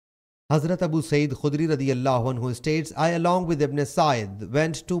Hazrat Abu Sayyid Khudri radiyallahu anhu states, I along with Ibn Sa'id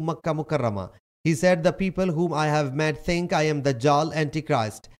went to Makkah Mukarramah. He said, the people whom I have met think I am Dajjal,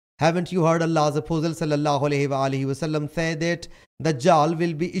 Antichrist. Haven't you heard Allah's Apostle sallallahu alaihi wasallam say that Dajjal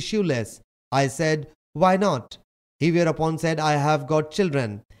will be issueless? I said, why not? He whereupon said, I have got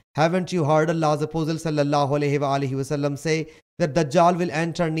children. Haven't you heard Allah's Apostle sallallahu alaihi wasallam say that Dajjal will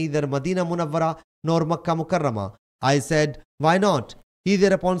enter neither Medina Munawwara nor Makkah Mukarramah? I said, why not? He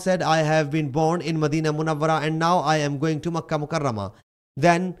thereupon said, I have been born in Medina Munawwara and now I am going to Makkah Mukarramah.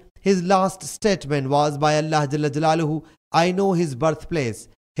 Then his last statement was, by Allah Jalla Jalaluhu, I know his birthplace,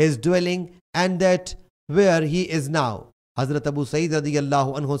 his dwelling, and that where he is now. Hazrat Abu Sayyid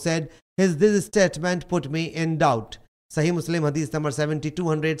radiyallahu anhu said, this statement put me in doubt. Sahih Muslim Hadees number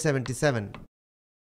 7277.